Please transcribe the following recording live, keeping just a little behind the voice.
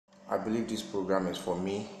I believe this program is for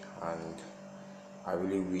me, and I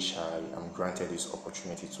really wish I am granted this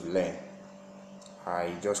opportunity to learn.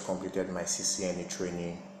 I just completed my CCNA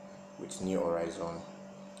training with New Horizon,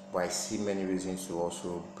 but I see many reasons to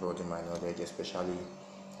also broaden my knowledge, especially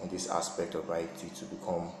in this aspect of IT, to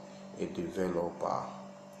become a developer.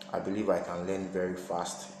 I believe I can learn very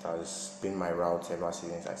fast. It has been my route ever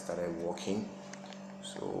since I started working.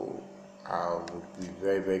 So I would be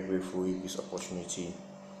very, very grateful if this opportunity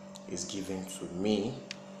is given to me,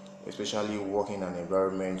 especially working in an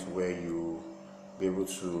environment where you be able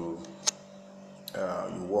to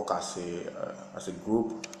you work as a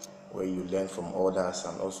group, where you learn from others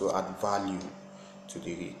and also add value to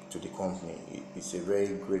the company. It's a very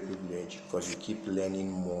great privilege because you keep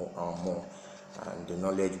learning more and more, and the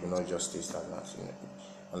knowledge will not just stay stagnant.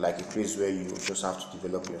 Unlike a place where you just have to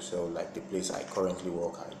develop yourself, like the place I currently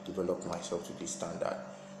work, I develop myself to this standard.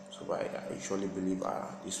 So I surely believe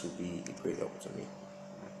this will be a great help to me.